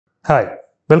Hi,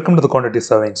 welcome to the Quantity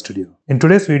Surveying Studio. In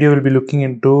today's video, we'll be looking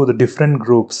into the different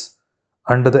groups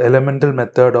under the elemental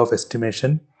method of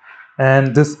estimation,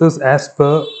 and this is as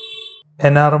per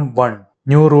NRM 1,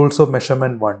 New Rules of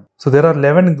Measurement 1. So there are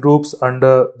 11 groups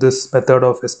under this method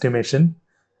of estimation,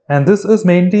 and this is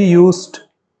mainly used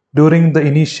during the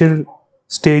initial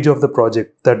stage of the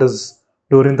project, that is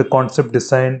during the concept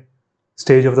design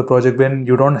stage of the project, when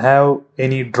you don't have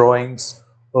any drawings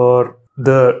or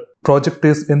the project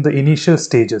is in the initial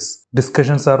stages.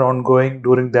 Discussions are ongoing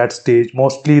during that stage.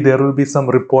 Mostly there will be some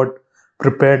report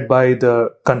prepared by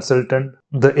the consultant.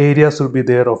 The areas will be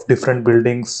there of different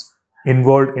buildings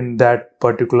involved in that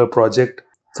particular project.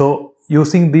 So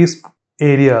using this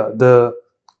area, the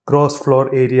gross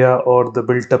floor area or the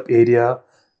built up area,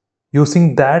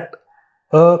 using that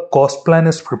a cost plan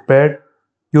is prepared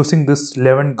using this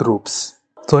 11 groups.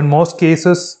 So in most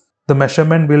cases, the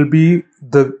measurement will be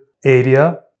the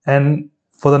area, and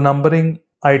for the numbering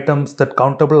items, that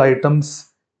countable items,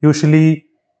 usually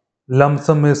lump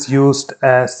sum is used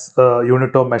as a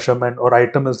unit of measurement or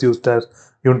item is used as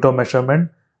unit of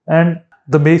measurement. And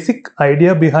the basic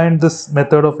idea behind this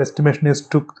method of estimation is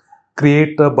to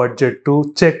create a budget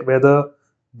to check whether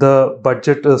the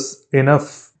budget is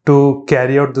enough to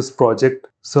carry out this project.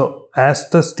 So as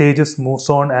the stages moves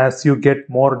on, as you get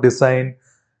more design,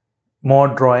 more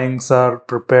drawings are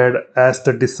prepared, as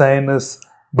the design is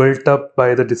built up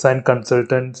by the design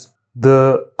consultants,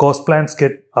 the cost plans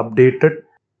get updated.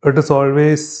 It is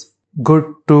always good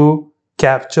to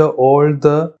capture all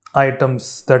the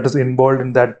items that is involved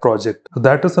in that project. So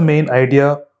that is the main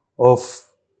idea of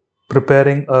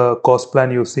preparing a cost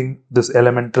plan using this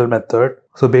elemental method.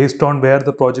 So based on where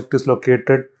the project is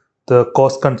located, the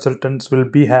cost consultants will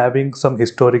be having some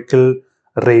historical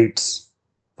rates.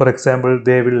 For example,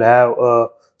 they will have a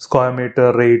square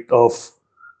meter rate of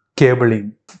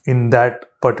cabling in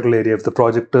that particular area. If the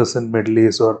project is in Middle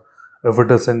East or if it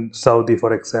is in Saudi,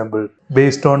 for example,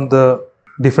 based on the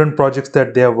different projects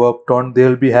that they have worked on, they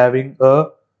will be having a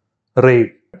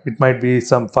rate. It might be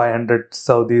some 500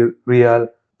 Saudi Riyal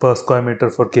per square meter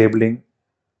for cabling,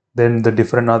 then the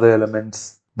different other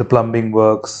elements, the plumbing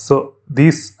works. So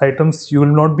these items you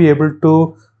will not be able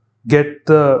to get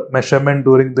the measurement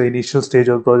during the initial stage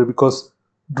of the project because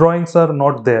drawings are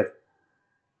not there.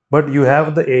 But you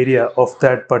have the area of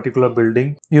that particular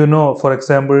building. For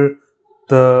example,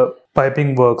 the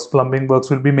piping works, plumbing works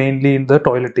will be mainly in the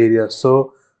toilet area.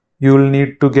 So you will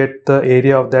need to get the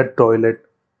area of that toilet.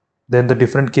 Then the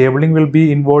different cabling will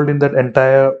be involved in that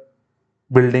entire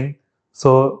building.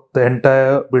 So the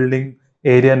entire building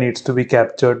area needs to be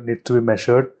captured, needs to be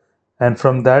measured. And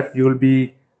from that, you will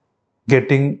be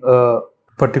getting a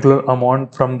particular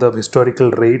amount from the historical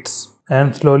rates.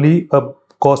 And slowly a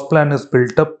cost plan is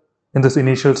built up in this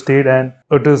initial state and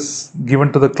it is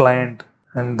given to the client.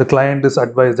 And the client is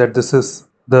advised that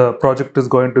the project is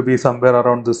going to be somewhere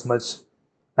around this much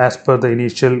as per the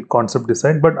initial concept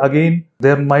design. But again,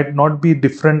 there might not be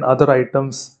different other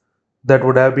items that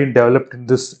would have been developed in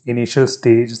this initial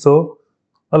stage. So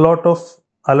a lot of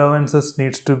allowances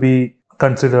needs to be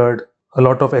considered, a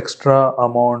lot of extra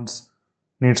amounts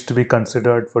needs to be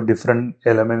considered for different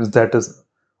elements that is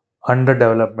under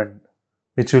development,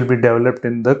 which will be developed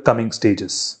in the coming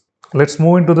stages. Let's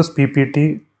move into this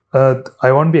PPT.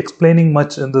 I won't be explaining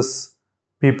much in this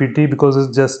PPT because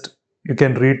it's just, you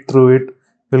can read through it.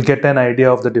 You'll get an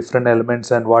idea of the different elements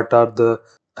and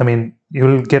you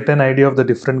will get an idea of the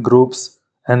different groups,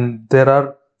 and there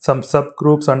are some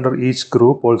subgroups under each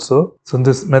group also. So in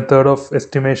this method of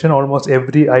estimation, almost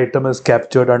every item is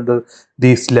captured under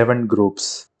these 11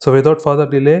 groups. So without further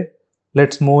delay,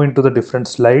 let's move into the different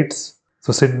slides.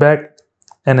 So sit back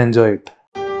and enjoy it.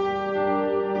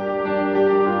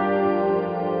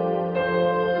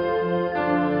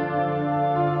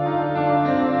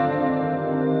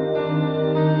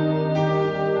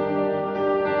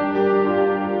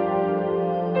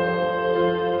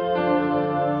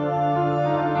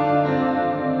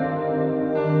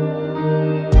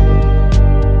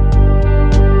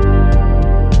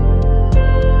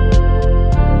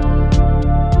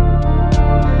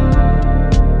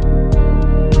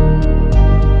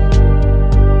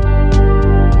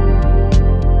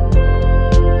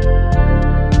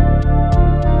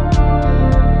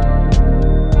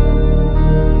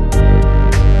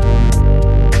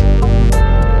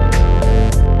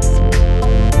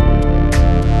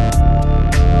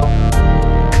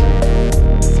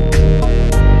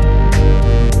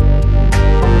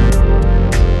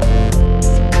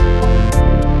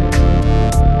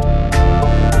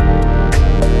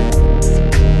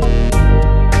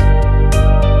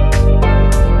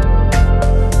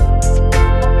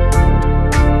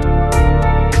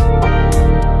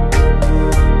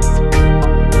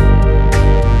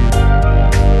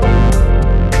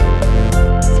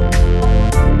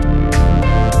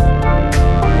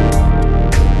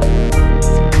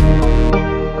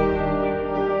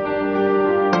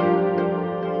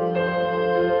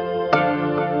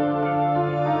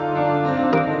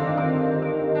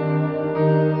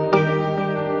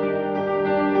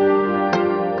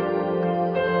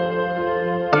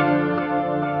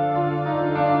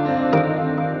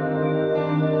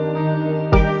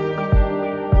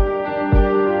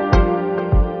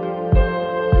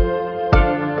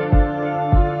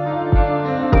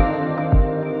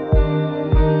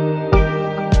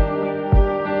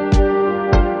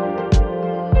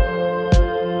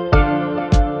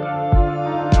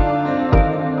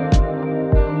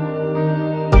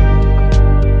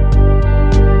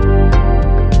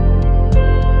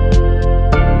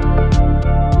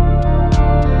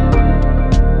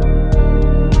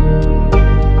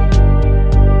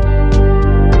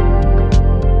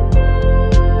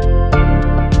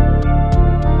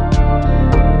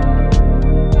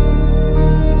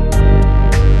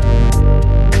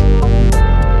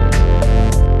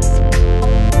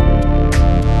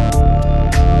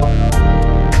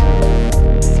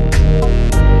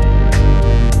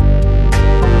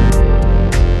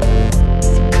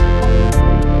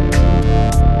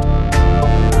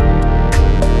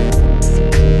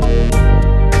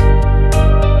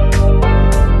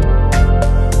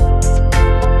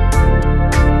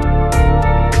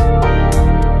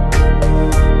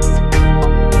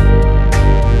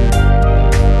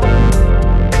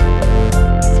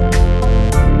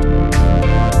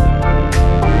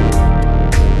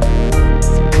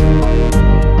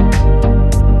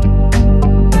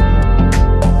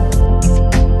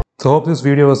 So hope this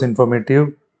video was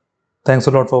informative. Thanks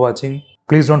a lot for watching.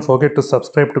 Please don't forget to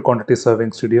subscribe to Quantity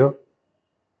Surveying Studio.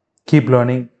 Keep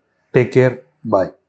learning. Take care. Bye.